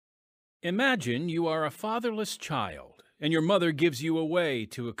Imagine you are a fatherless child, and your mother gives you away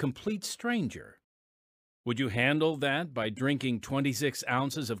to a complete stranger. Would you handle that by drinking 26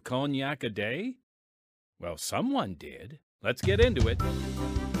 ounces of cognac a day? Well, someone did. Let's get into it.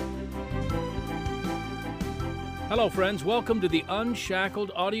 Hello, friends. Welcome to the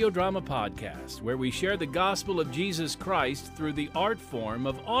Unshackled Audio Drama Podcast, where we share the gospel of Jesus Christ through the art form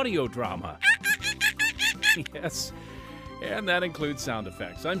of audio drama. Yes, and that includes sound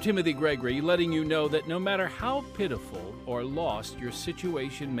effects. I'm Timothy Gregory, letting you know that no matter how pitiful or lost your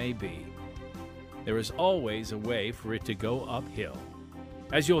situation may be, there is always a way for it to go uphill.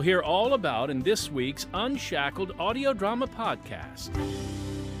 As you'll hear all about in this week's Unshackled Audio Drama Podcast.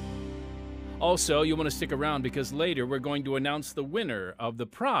 Also, you want to stick around because later we're going to announce the winner of the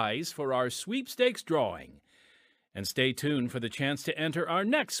prize for our sweepstakes drawing. And stay tuned for the chance to enter our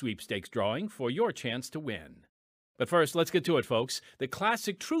next sweepstakes drawing for your chance to win. But first, let's get to it, folks. The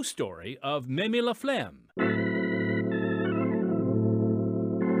classic true story of Mamie LaFlamme.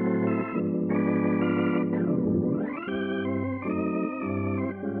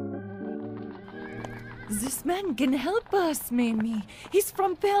 This man can help us, Mamie. He's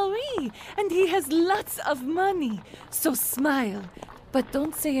from Paris, and he has lots of money. So smile, but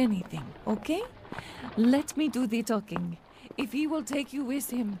don't say anything, okay? Let me do the talking. If he will take you with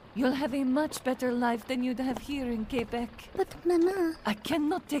him, you'll have a much better life than you'd have here in Quebec. But, Mama... I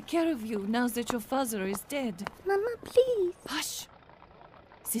cannot take care of you now that your father is dead. Mama, please. Hush!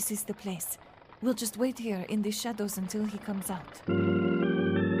 This is the place. We'll just wait here in the shadows until he comes out.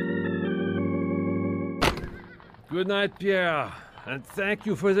 Good night, Pierre, and thank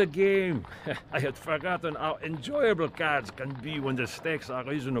you for the game. I had forgotten how enjoyable cards can be when the stakes are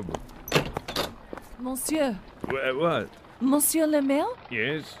reasonable. Monsieur. What? Monsieur le Maire?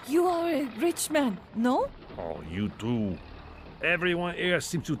 Yes? You are a rich man, no? Oh, you too. Everyone here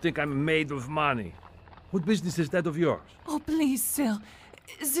seems to think I'm made of money. What business is that of yours? Oh, please, sir.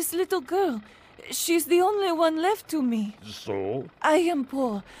 This little girl, she's the only one left to me. So? I am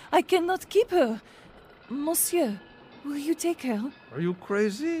poor. I cannot keep her. Monsieur, will you take her? Are you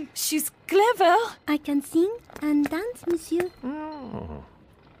crazy? She's clever. I can sing and dance, monsieur. Oh.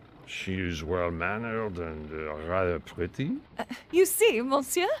 She is well-mannered and rather pretty. You see,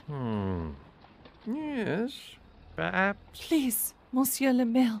 monsieur? Yes, perhaps. Please, Monsieur le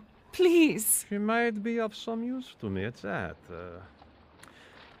Maire, please. She might be of some use to me, it's that.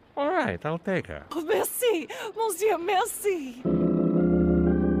 All right, I'll take her. Oh, merci, Monsieur, merci.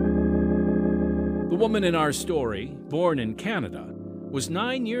 The woman in our story, born in Canada, was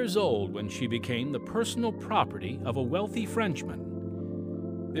 9 years old when she became the personal property of a wealthy Frenchman.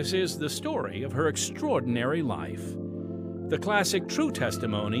 This is the story of her extraordinary life. The classic true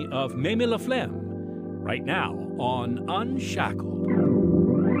testimony of Mamie LaFlamme, right now on Unshackled.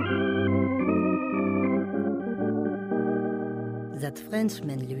 That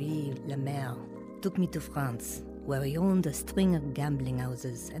Frenchman, Louis Lemaire, took me to France, where he owned a string of gambling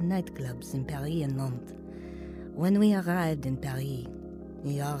houses and nightclubs in Paris and Nantes. When we arrived in Paris,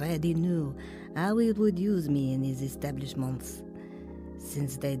 he already knew how he would use me in his establishments.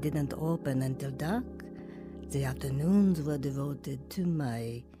 Since they didn't open until dark, the afternoons were devoted to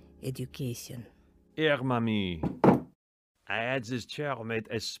my education. Here, Mamie. I had this chair made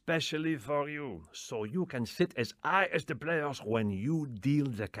especially for you, so you can sit as high as the players when you deal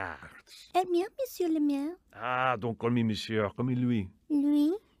the cards. Help me up, Monsieur le Maire. Ah, don't call me Monsieur, call me Louis.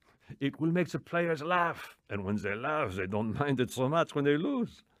 Louis? It will make the players laugh, and when they laugh, they don't mind it so much when they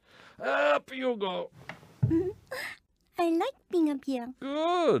lose. Up you go. I like being up here.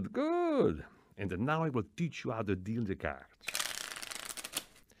 Good, good. And now I will teach you how to deal the cards.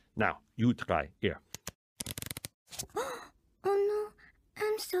 Now, you try. Here. Oh no,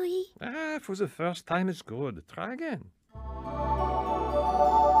 I'm sorry. Ah, for the first time it's good. Try again.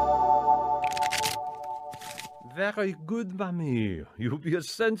 Very good, Mamie. You'll be a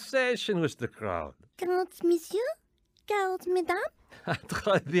sensation with the crowd. Cards, monsieur? Cards, mesdames?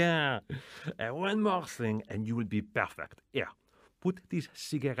 Très bien. And one more thing, and you will be perfect. Here, put this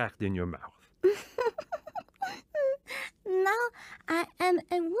cigarette in your mouth. Now I am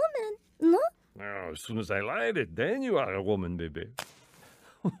a woman, no? Oh, as soon as I light it, then you are a woman, baby.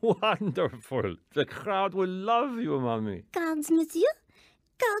 Wonderful. The crowd will love you, Mamie. Cards, monsieur?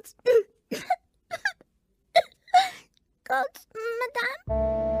 Cards. Cards, madame?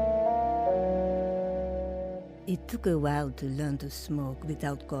 It took a while to learn to smoke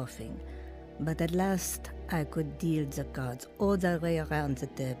without coughing, but at last I could deal the cards all the way around the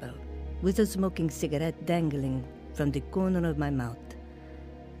table, with a smoking cigarette dangling from the corner of my mouth.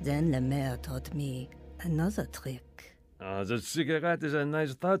 Then Le Maire taught me another trick. The cigarette is a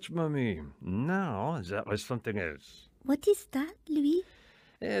nice touch, Mamie. Now, there is something else. What is that, Louis?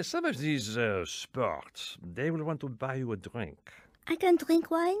 Some of these sports, they will want to buy you a drink. I can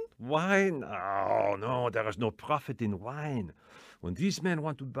drink wine? Wine? Oh, no, there is no profit in wine. When these men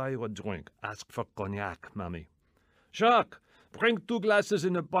want to buy you a drink, ask for cognac, Mamie. Jacques, bring 2 glasses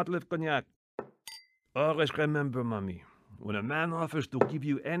and a bottle of cognac. Always remember, Mamie, when a man offers to give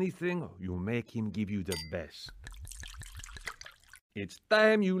you anything, you make him give you the best. It's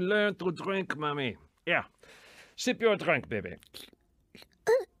time you learn to drink, Mamie. Yeah, sip your drink, baby.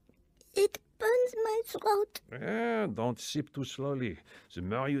 It burns my throat. Don't sip too slowly. The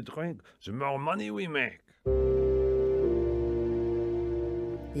more you drink, the more money we make.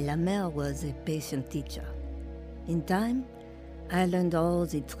 La Mère was a patient teacher. In time, I learned all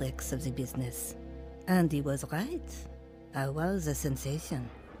the tricks of the business. And he was right. I was a sensation.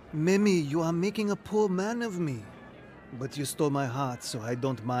 Mamie, you are making a poor man of me. But you stole my heart, so I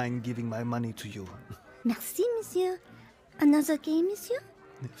don't mind giving my money to you. Merci, monsieur. Another game, monsieur?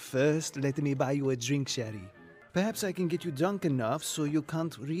 First, let me buy you a drink, Sherry. Perhaps I can get you drunk enough so you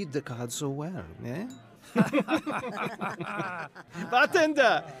can't read the cards so well, eh?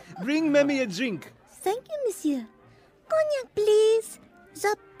 Bartender, bring Mamie a drink. Thank you, monsieur. Cognac, please.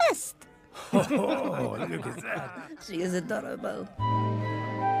 The best. Oh, look at that. She is adorable.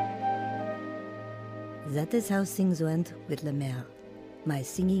 That is how things went with La Mère. My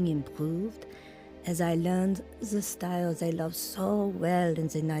singing improved as I learned the styles I love so well in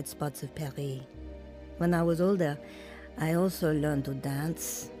the night spots of Paris. When I was older, I also learned to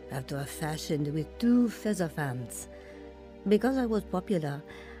dance after a fashion with 2 feather fans. Because I was popular,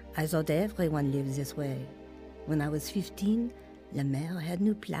 I thought everyone lived this way. When I was 15, La Mère had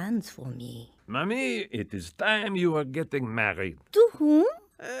new plans for me. Mamie, it is time you are getting married. To whom?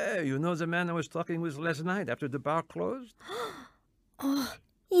 Hey, you know the man I was talking with last night after the bar closed? Oh,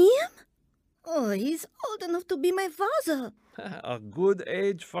 him? Oh, he's old enough to be my father. A good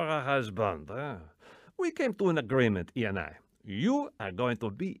age for a husband, huh? We came to an agreement, he and I. You are going to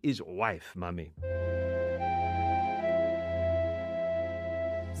be his wife, Mamie.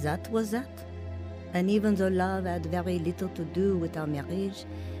 That was that. And even though love had very little to do with our marriage,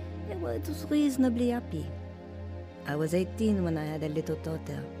 I was reasonably happy. I was 18 when I had a little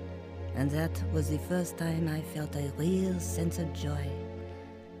daughter, and that was the first time I felt a real sense of joy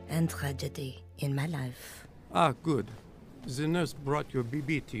and tragedy in my life. Ah, good. The nurse brought your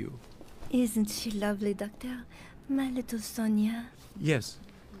baby to you. Isn't she lovely, Doctor? My little Sonia. Yes,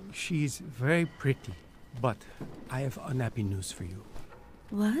 she's very pretty, but I have unhappy news for you.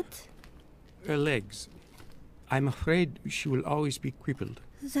 What? Her legs. I'm afraid she will always be crippled.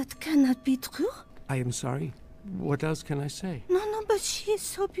 That cannot be true. I am sorry. What else can I say? No, but she is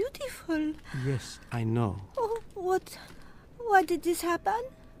so beautiful. Yes, I know. Oh, what? Why did this happen?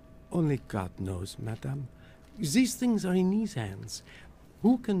 Only God knows, madame. These things are in His hands.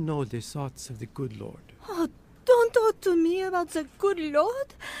 Who can know the thoughts of the good Lord? Oh, don't talk to me about the good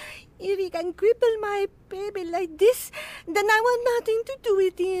Lord. If he can cripple my baby like this, then I want nothing to do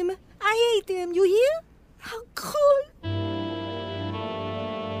with him. I hate him, you hear? How cruel!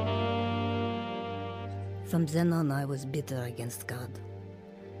 From then on, I was bitter against God.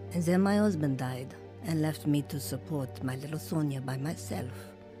 And then my husband died and left me to support my little Sonia by myself.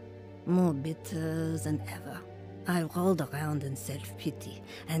 More bitter than ever. I rolled around in self-pity,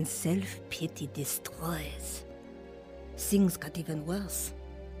 and self-pity destroys. Things got even worse.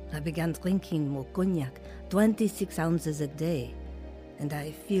 I began drinking more cognac, 26 ounces a day, and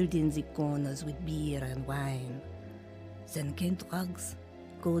I filled in the corners with beer and wine. Then came drugs,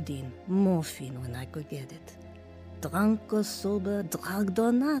 codeine, morphine when I could get it. Drunk or sober, drugged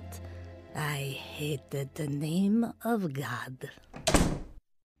or not, I hated the name of God.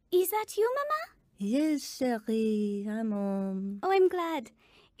 Is that you, Mama? Yes, chérie, I'm home. Oh, I'm glad.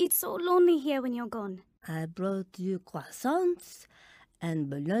 It's so lonely here when you're gone. I brought you croissants and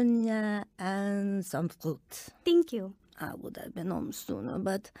bologna and some fruit. Thank you. I would have been home sooner,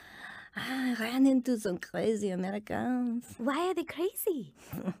 but I ran into some crazy Americans. Why are they crazy?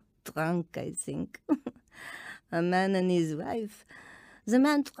 Drunk, I think. A man and his wife. The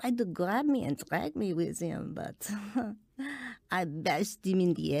man tried to grab me and drag me with him, but I bashed him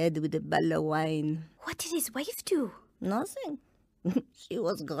in the head with a bottle of wine. What did his wife do? Nothing. She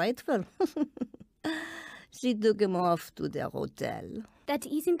was grateful. She took him off to their hotel. That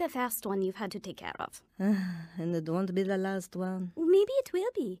isn't the first one you've had to take care of. And it won't be the last one. Maybe it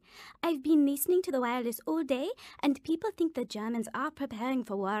will be. I've been listening to the wireless all day, and people think the Germans are preparing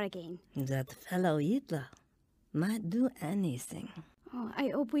for war again. That fellow Hitler might do anything. Oh, I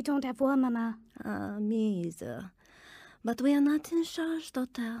hope we don't have war, Mama. Me either. But we are not in charge,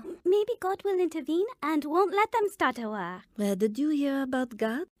 daughter. Maybe God will intervene and won't let them start a war. Where did you hear about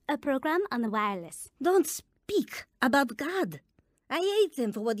God? A program on the wireless. Don't speak about God. I hate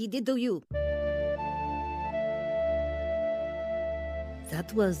him for what he did to you.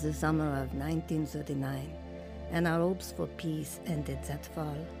 That was the summer of 1939, and our hopes for peace ended that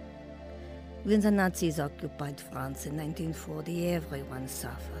fall. When the Nazis occupied France in 1940, everyone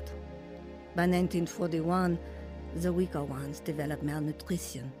suffered. By 1941, the weaker ones developed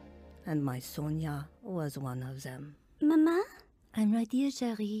malnutrition, and my Sonia was one of them. Mama? I'm right here,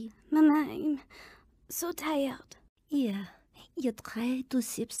 chérie. Mama, I'm so tired. Here, you try to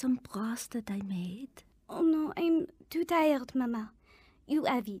sip some broth that I made. Oh no, I'm too tired, Mama. You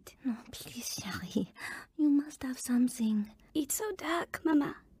have it. No, please, chérie. You must have something. It's so dark,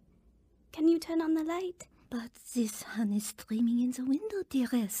 Mama. Can you turn on the light? But the sun is streaming in the window,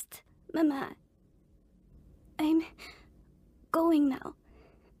 dearest. Mama, I'm going now.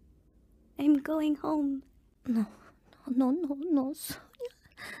 I'm going home. No, Sonia.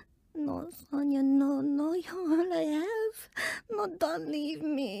 No, Sonia, no, you're all I have. No, don't leave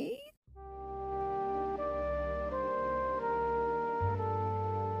me.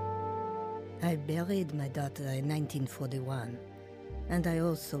 I buried my daughter in 1941, and I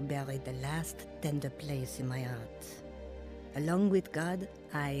also buried the last tender place in my heart. Along with God,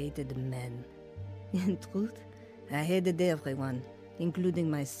 I hated men. In truth, I hated everyone, including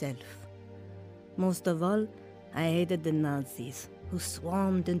myself. Most of all, I hated the Nazis, who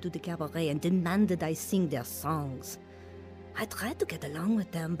swarmed into the cabaret and demanded I sing their songs. I tried to get along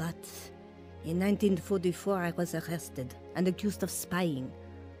with them, but in 1944 I was arrested and accused of spying.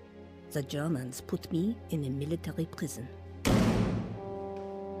 The Germans put me in a military prison.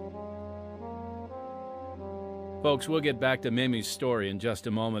 Folks, we'll get back to Mamie's story in just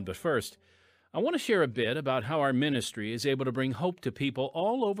a moment, but first, I want to share a bit about how our ministry is able to bring hope to people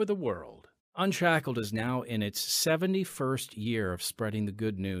all over the world. Unshackled is now in its 71st year of spreading the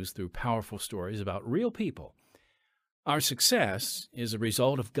good news through powerful stories about real people. Our success is a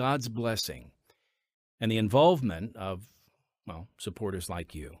result of God's blessing and the involvement of, supporters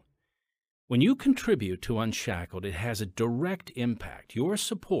like you. When you contribute to Unshackled, it has a direct impact. Your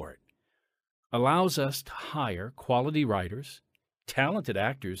support allows us to hire quality writers, talented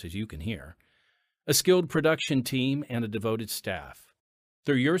actors, as you can hear, a skilled production team, and a devoted staff.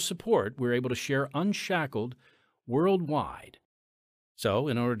 Through your support, we're able to share Unshackled worldwide. So,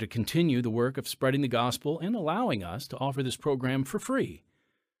 in order to continue the work of spreading the gospel and allowing us to offer this program for free,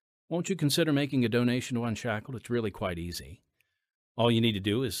 won't you consider making a donation to Unshackled? It's really quite easy. All you need to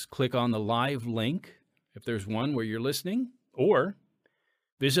do is click on the live link, if there's one where you're listening, or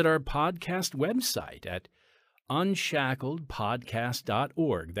visit our podcast website at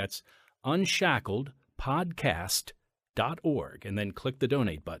unshackledpodcast.org. That's unshackledpodcast.org, and then click the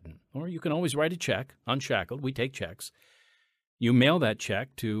donate button. Or you can always write a check, Unshackled. We take checks. You mail that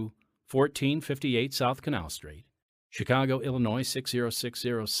check to 1458 South Canal Street, Chicago, Illinois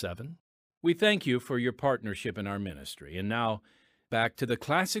 60607. We thank you for your partnership in our ministry. And now, back to the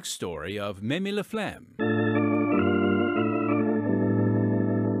classic story of Mamie LaFlamme.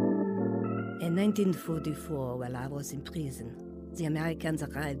 In 1944, while I was in prison, the Americans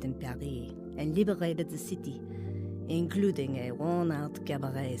arrived in Paris and liberated the city, including a worn-out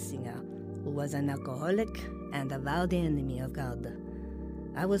cabaret singer who was an alcoholic and avowed enemy of God.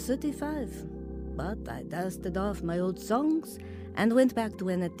 I was 35, but I dusted off my old songs and went back to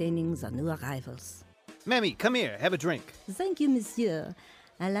entertaining the new arrivals. Mamie, come here. Have a drink. Thank you, monsieur.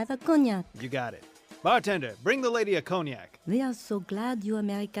 I'll have a cognac. You got it. Bartender, bring the lady a cognac. We are so glad you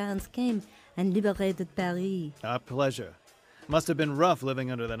Americans came and liberated Paris. Our pleasure. Must have been rough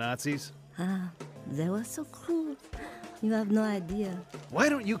living under the Nazis. They were so cruel. You have no idea. Why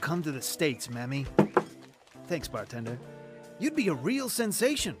don't you come to the States, Mamie? Thanks, bartender. You'd be a real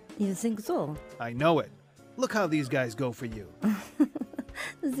sensation. You think so? I know it. Look how these guys go for you.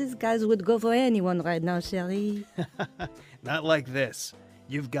 These guys would go for anyone right now, chérie. Not like this.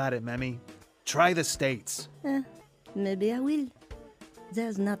 You've got it, Mamie. Try the States. Maybe I will.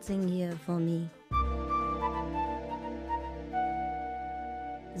 There's nothing here for me.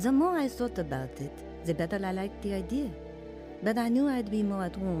 The more I thought about it, the better I liked the idea. But I knew I'd be more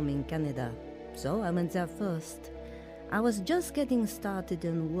at home in Canada, so I went there first. I was just getting started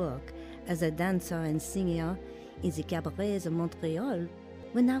in work as a dancer and singer in the cabarets of Montreal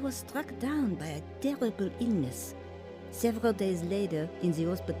when I was struck down by a terrible illness. Several days later, in the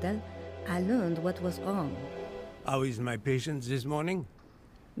hospital, I learned what was wrong. How is my patient this morning?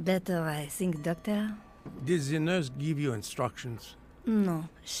 Better, I think, doctor. Did the nurse give you instructions? No,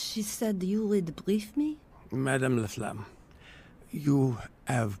 she said you would brief me. Madame LaFlamme, you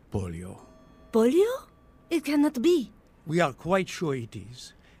have polio. Polio? It cannot be. We are quite sure it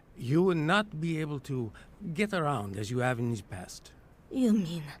is. You will not be able to get around as you have in the past. You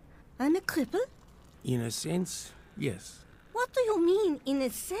mean I'm a cripple? In a sense, yes. What do you mean, in a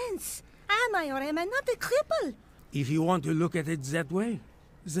sense? Am I or am I not a cripple? If you want to look at it that way,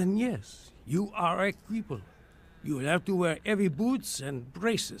 then yes, you are a cripple. You will have to wear heavy boots and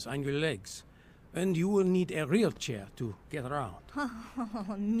braces on your legs. And you will need a wheelchair to get around.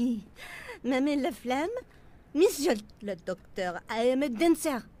 Oh, me. Mamie LaFlamme? Monsieur le Docteur, I am a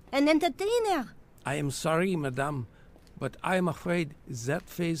dancer, an entertainer. I am sorry, madame, but I am afraid that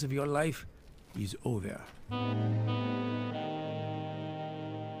phase of your life is over.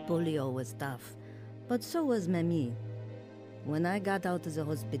 Polio was tough, but so was Mamie. When I got out of the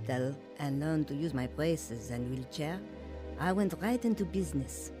hospital and learned to use my braces and wheelchair, I went right into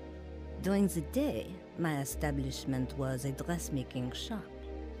business. During the day, my establishment was a dressmaking shop.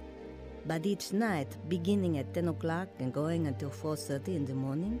 But each night, beginning at 10 o'clock and going until 4:30 in the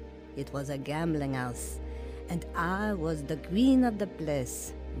morning, it was a gambling house. And I was the queen of the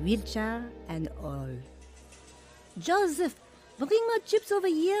place, wheelchair and all. Joseph, bring more chips over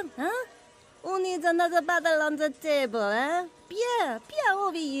here, huh? Who needs another bottle on the table, huh? Pierre,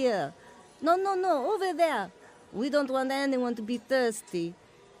 over here. No, over there. We don't want anyone to be thirsty.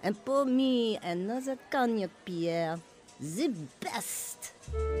 And pour me another cognac, Pierre. The best.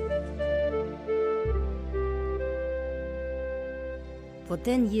 For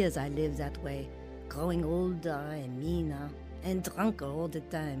 10 years I lived that way, growing older and meaner, and drunker all the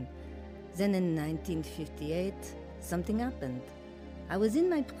time. Then in 1958, something happened. I was in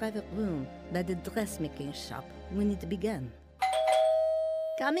my private room by the dressmaking shop when it began.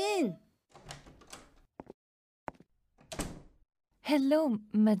 Come in. Hello,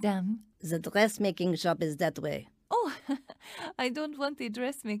 madame. The dressmaking shop is that way. Oh, I don't want a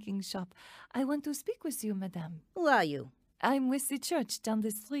dressmaking shop. I want to speak with you, madame. Who are you? I'm with the church down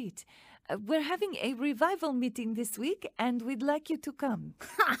the street. We're having a revival meeting this week, and we'd like you to come.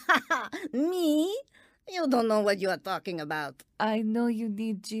 Me? You don't know what you are talking about. I know you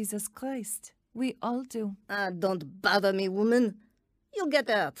need Jesus Christ. We all do. Don't bother me, woman. You'll get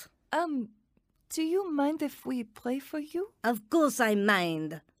hurt. Do you mind if we pray for you? Of course I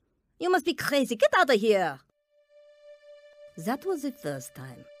mind. You must be crazy. Get out of here. That was the first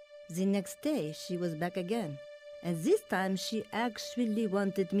time. The next day, she was back again. And this time, she actually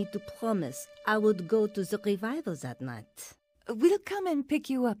wanted me to promise I would go to the revival that night. We'll come and pick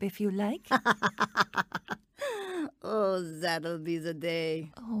you up if you like. Oh, that'll be the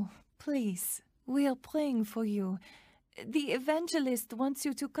day. Oh, please. We are praying for you. The evangelist wants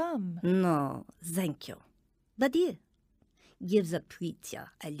you to come. No, thank you. But here, give the preacher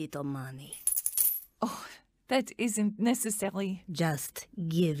a little money. Oh, that isn't necessary. Just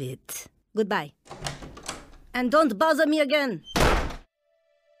give it. Goodbye. And don't bother me again.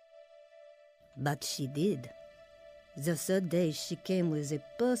 But she did. The third day, she came with a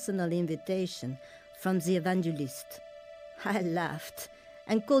personal invitation from the evangelist. I laughed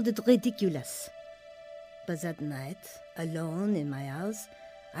and called it ridiculous. But that night, alone in my house,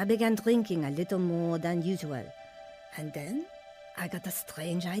 I began drinking a little more than usual. And then I got a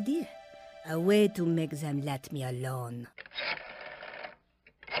strange idea. A way to make them let me alone.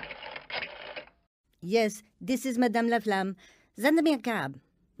 Yes, this is Madame LaFlamme. Send me a cab.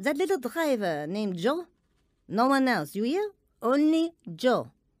 That little driver named Joe? No one else, you hear? Only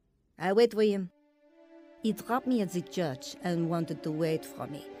Joe. I'll wait for him. He dropped me at the church and wanted to wait for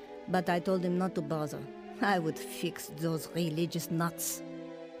me, but I told him not to bother. I would fix those religious nuts.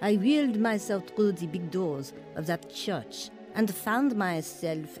 I wheeled myself through the big doors of that church and found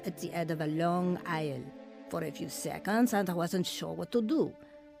myself at the end of a long aisle. For a few seconds, and I wasn't sure what to do.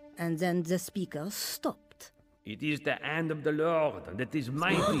 And then the speaker stopped. It is the hand of the Lord, and it is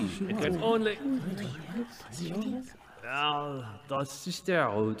mighty. It can only... Well, the sister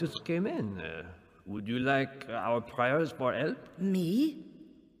who just came in. Would you like our prayers for help? Me?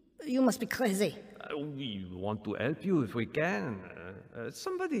 You must be crazy. We want to help you if we can.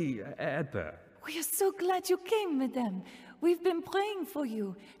 Somebody help her. We are so glad you came, madame. We've been praying for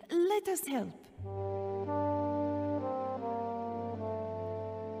you. Let us help.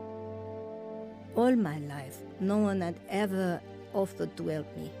 All my life, no one had ever offered to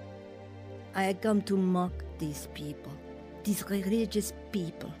help me. I had come to mock these people, these religious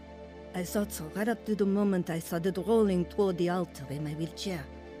people. I thought so right up to the moment I started rolling toward the altar in my wheelchair,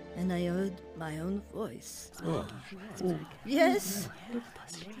 and I heard my own voice. Oh. Yes?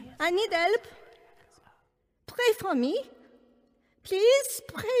 I need help. Pray for me. Please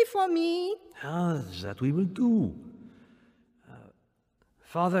pray for me. That we will do.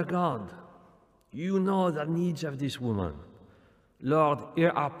 Father God, you know the needs of this woman. Lord,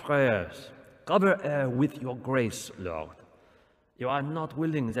 hear our prayers. Cover her with your grace, Lord. You are not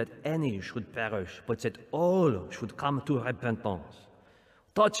willing that any should perish, but that all should come to repentance.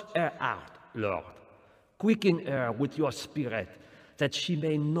 Touch her heart, Lord. Quicken her with your spirit, that she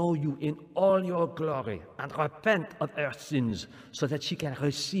may know you in all your glory and repent of her sins, so that she can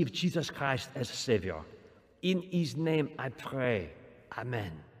receive Jesus Christ as Savior. In his name I pray.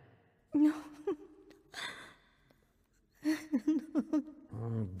 Amen. No.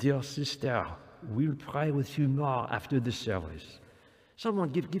 Dear sister, we'll pray with you more after the service. Someone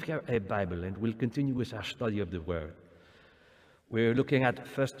give her a Bible and we'll continue with our study of the Word. We're looking at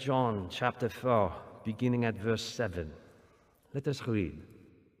 1 John chapter 4, beginning at verse 7. Let us read.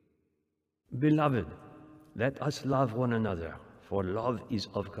 Beloved, let us love one another, for love is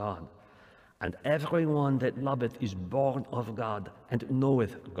of God. And everyone that loveth is born of God, and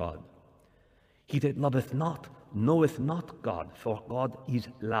knoweth God. He that loveth not, knoweth not God, for God is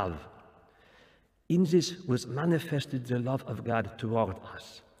love. In this was manifested the love of God toward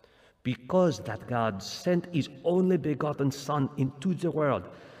us, because that God sent his only begotten Son into the world,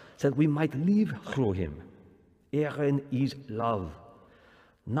 that we might live through him. Herein is love.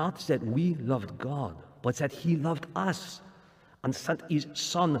 Not that we loved God, but that he loved us, and sent his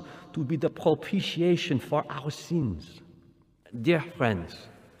Son to be the propitiation for our sins. Dear friends,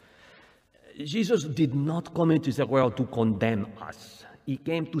 Jesus did not come into the world to condemn us. He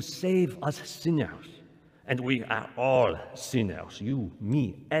came to save us sinners. And we are all sinners, you,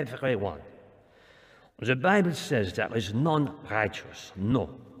 me, everyone. The Bible says there is none righteous, no,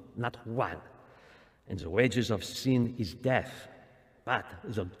 not one. And the wages of sin is death. But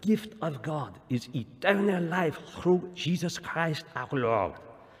the gift of God is eternal life through Jesus Christ our Lord.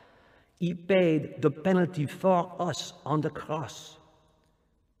 He paid the penalty for us on the cross.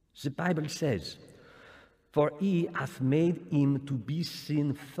 The Bible says, for he hath made him to be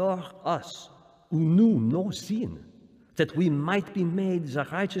sin for us, who knew no sin, that we might be made the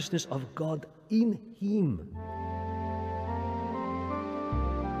righteousness of God in him.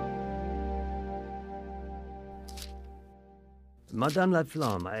 Madame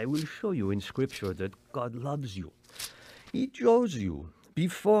LaFlamme, I will show you in Scripture that God loves you. He chose you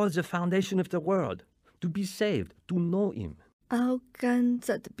before the foundation of the world to be saved, to know him. How can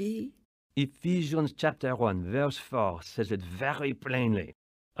that be? Ephesians chapter 1, verse 4 says it very plainly.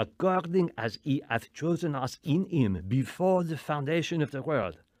 According as he hath chosen us in him before the foundation of the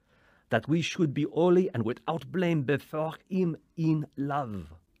world, that we should be holy and without blame before him in love.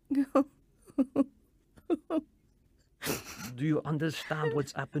 Do you understand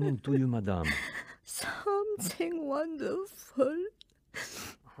what's happening to you, madame? Something wonderful.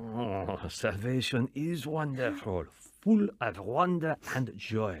 Oh, salvation is wonderful, full of wonder and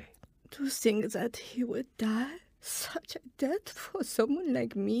joy. To think that he would die such a death for someone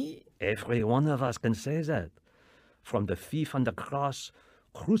like me. Every one of us can say that. From the thief on the cross,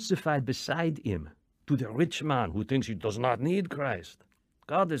 crucified beside him, to the rich man who thinks he does not need Christ.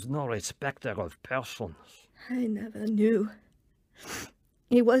 God is no respecter of persons. I never knew.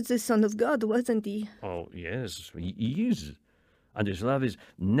 He was the Son of God, wasn't he? Oh, yes, he is. And his love is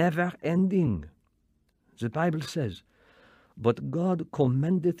never ending. The Bible says, but God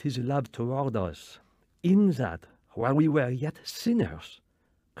commendeth his love toward us, in that, while we were yet sinners,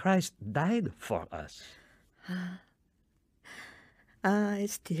 Christ died for us. I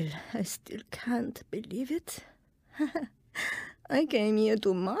still can't believe it. I came here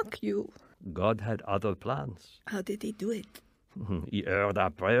to mock you. God had other plans. How did he do it? He heard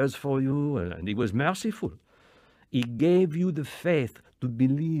our prayers for you, and he was merciful. He gave you the faith to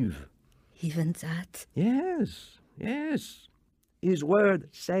believe. Even that? Yes. His word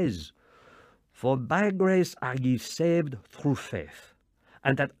says, for by grace are ye saved through faith,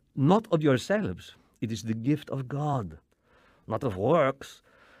 and that not of yourselves, it is the gift of God, not of works,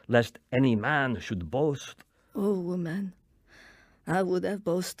 lest any man should boast. Oh, woman, I would have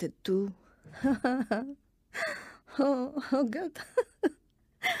boasted too. oh, God.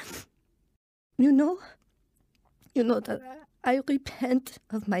 You know that I repent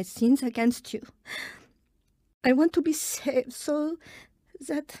of my sins against you. I want to be saved so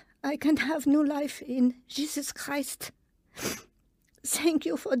that I can have new life in Jesus Christ. Thank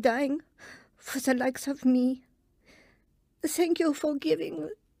you for dying for the likes of me. Thank you for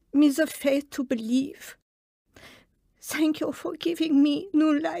giving me the faith to believe. Thank you for giving me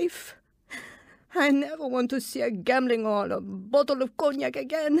new life. I never want to see a gambling hall or a bottle of cognac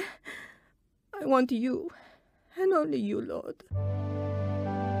again. I want you and only you, Lord.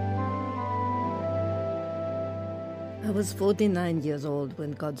 I was 49 years old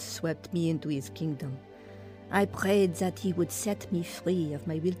when God swept me into his kingdom. I prayed that he would set me free of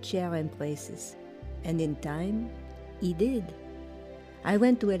my wheelchair and braces. And in time, he did. I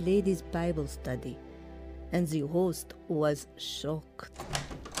went to a ladies' Bible study, and the host was shocked.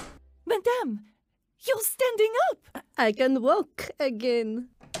 Madame, you're standing up! I can walk again.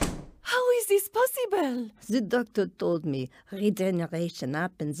 How is this possible? The doctor told me regeneration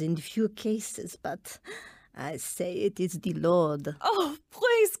happens in few cases, but I say it is the Lord. Oh,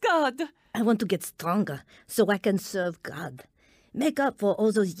 praise God! I want to get stronger so I can serve God. Make up for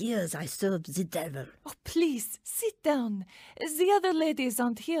all those years I served the devil. Oh, please, sit down. The other ladies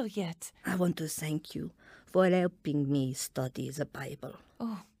aren't here yet. I want to thank you for helping me study the Bible.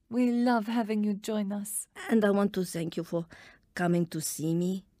 Oh, we love having you join us. And I want to thank you for coming to see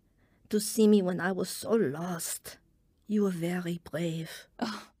me when I was so lost. You were very brave.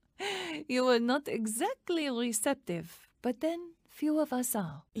 Oh, you were not exactly receptive, but then few of us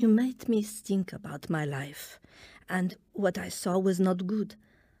are. You made me think about my life, and what I saw was not good.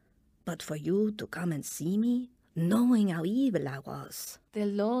 But for you to come and see me, knowing how evil I was. The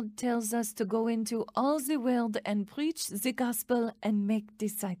Lord tells us to go into all the world and preach the gospel and make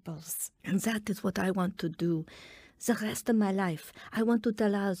disciples. And that is what I want to do. The rest of my life, I want to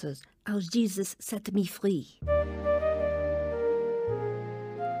tell others how Jesus set me free.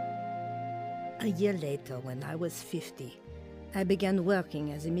 A year later, when I was 50, I began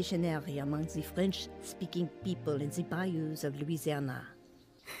working as a missionary among the French-speaking people in the bayous of Louisiana.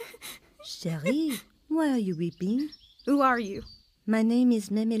 Chérie, why are you weeping? Who are you? My name is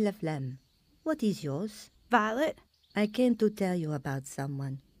Mamie LaFlamme. What is yours? Violet? I came to tell you about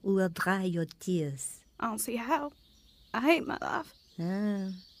someone who will dry your tears. I don't see how. I hate my life.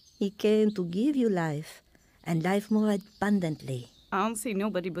 He came to give you life, and life more abundantly. I don't see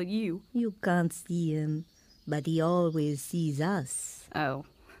nobody but you. You can't see him, but he always sees us. Oh,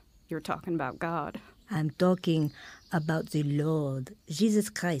 you're talking about God. I'm talking about the Lord, Jesus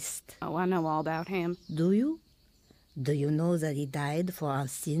Christ. Oh, I know all about him. Do you? Do you know that he died for our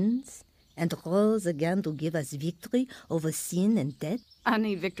sins and rose again to give us victory over sin and death? I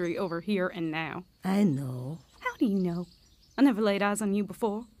need victory over here and now. I know. How do you know? I never laid eyes on you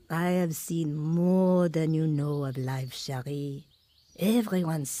before. I have seen more than you know of life, Cherie.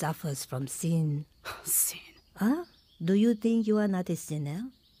 Everyone suffers from sin. Sin. Huh? Do you think you are not a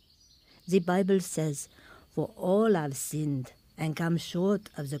sinner? The Bible says, for all have sinned and come short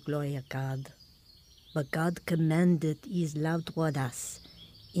of the glory of God. But God commended his love toward us,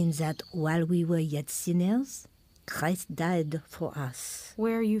 in that while we were yet sinners, Christ died for us.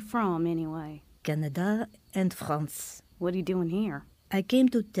 Where are you from, anyway? Canada and France. What are you doing here? I came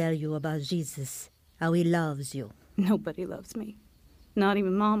to tell you about Jesus, how he loves you. Nobody loves me. Not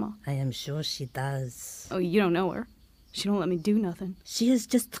even Mama. I am sure she does. Oh, you don't know her. She don't let me do nothing. She is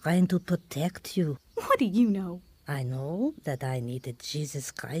just trying to protect you. What do you know? I know that I needed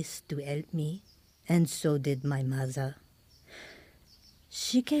Jesus Christ to help me, and so did my mother.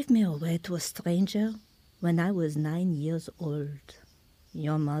 She gave me away to a stranger when I was 9 years old.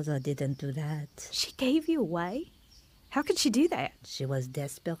 Your mother didn't do that. She gave you away? How could she do that? She was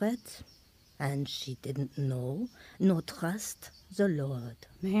desperate, and she didn't know nor trust the Lord.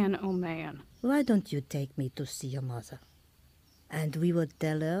 Man, oh man. Why don't you take me to see your mother? And we will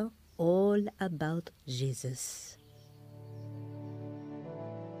tell her all about Jesus.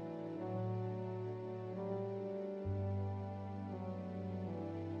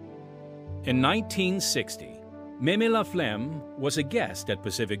 In 1960, Mamie LaFlamme was a guest at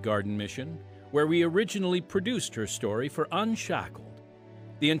Pacific Garden Mission, where we originally produced her story for Unshackled.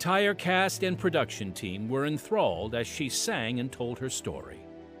 The entire cast and production team were enthralled as she sang and told her story.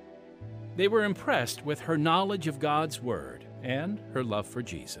 They were impressed with her knowledge of God's Word and her love for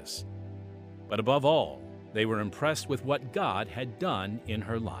Jesus. But above all, they were impressed with what God had done in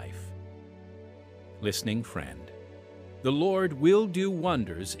her life. Listening friend, the Lord will do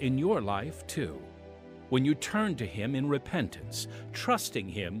wonders in your life too, when you turn to Him in repentance, trusting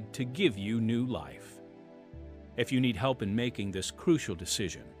Him to give you new life. If you need help in making this crucial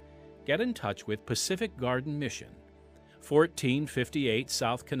decision, get in touch with Pacific Garden Mission, 1458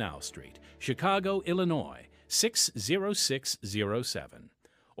 South Canal Street, Chicago, Illinois, 60607,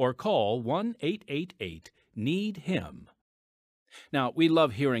 or call 1-888-NEED-HIM. Now, we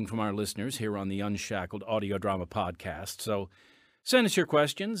love hearing from our listeners here on the Unshackled Audio Drama Podcast, so send us your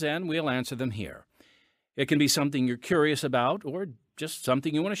questions and we'll answer them here. It can be something you're curious about or just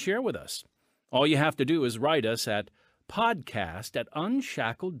something you want to share with us. All you have to do is write us at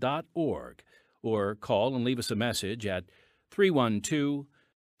podcast@unshackled.org or call and leave us a message at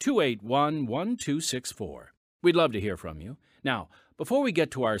 312-281-1264. We'd love to hear from you. Now, before we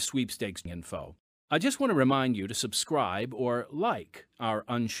get to our sweepstakes info, I just want to remind you to subscribe or like our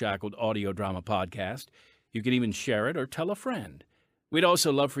Unshackled audio drama podcast. You can even share it or tell a friend. We'd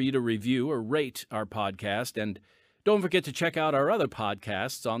also love for you to review or rate our podcast, and don't forget to check out our other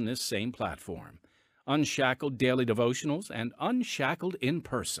podcasts on this same platform, Unshackled Daily Devotionals and Unshackled in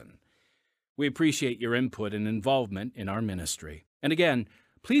Person. We appreciate your input and involvement in our ministry. And again,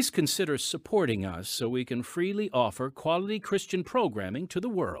 please consider supporting us so we can freely offer quality Christian programming to the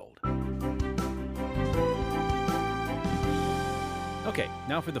world. Okay,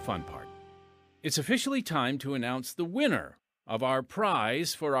 now for the fun part. It's officially time to announce the winner of our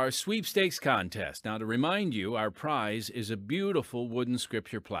prize for our sweepstakes contest. Now, to remind you, our prize is a beautiful wooden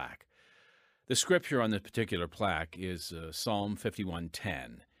scripture plaque. The scripture on this particular plaque is Psalm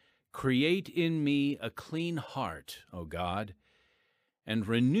 51:10. Create in me a clean heart, O God, and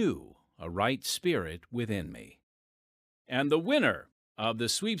renew a right spirit within me. And the winner of the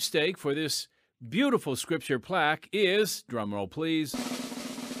sweepstake for this beautiful scripture plaque is, drumroll please,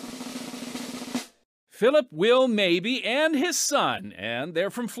 Philip Will Maybe and his son, and they're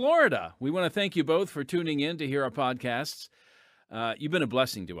from Florida. We want to thank you both for tuning in to hear our podcasts. You've been a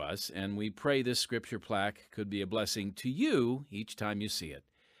blessing to us, and we pray this scripture plaque could be a blessing to you each time you see it.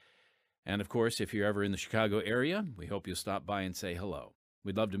 And, of course, if you're ever in the Chicago area, we hope you'll stop by and say hello.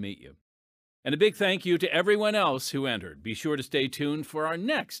 We'd love to meet you. And a big thank you to everyone else who entered. Be sure to stay tuned for our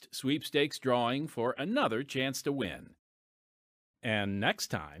next sweepstakes drawing for another chance to win. And next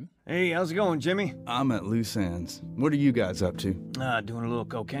time... Hey, how's it going, Jimmy? I'm at loose ends. What are you guys up to? Doing a little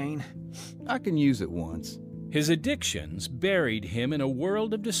cocaine. I can use it once. His addictions buried him in a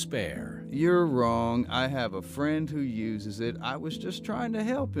world of despair. You're wrong. I have a friend who uses it. I was just trying to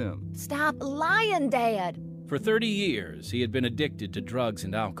help him. Stop lying, Dad. For 30 years, he had been addicted to drugs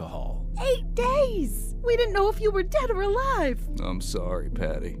and alcohol. 8 days! We didn't know if you were dead or alive. I'm sorry,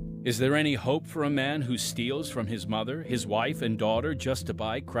 Patty. Is there any hope for a man who steals from his mother, his wife, and daughter just to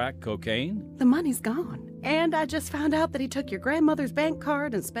buy crack cocaine? The money's gone. And I just found out that he took your grandmother's bank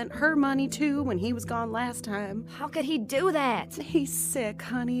card and spent her money, too, when he was gone last time. How could he do that? He's sick,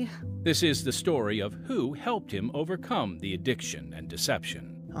 honey. This is the story of who helped him overcome the addiction and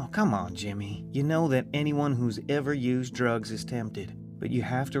deception. Oh, come on, Jimmy. You know that anyone who's ever used drugs is tempted, but you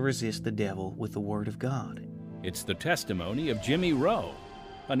have to resist the devil with the Word of God. It's the testimony of Jimmy Rowe.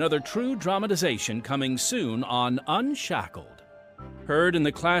 Another true dramatization coming soon on Unshackled. Heard in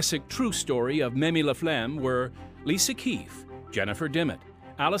the classic true story of Mamie LaFlamme were Lisa Keefe, Jennifer Dimmitt,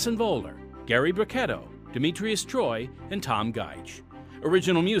 Allison Voller, Gary Bracchetto, Demetrius Troy, and Tom Geich.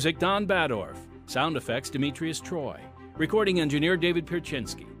 Original music, Don Badorf. Sound effects, Demetrius Troy. Recording engineer, David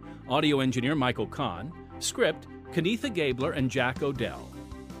Pierczynski. Audio engineer, Michael Kahn. Script, Kenitha Gabler and Jack Odell.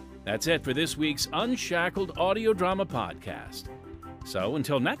 That's it for this week's Unshackled audio drama podcast. So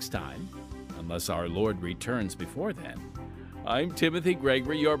until next time, unless our Lord returns before then, I'm Timothy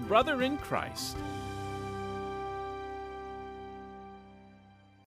Gregory, your brother in Christ.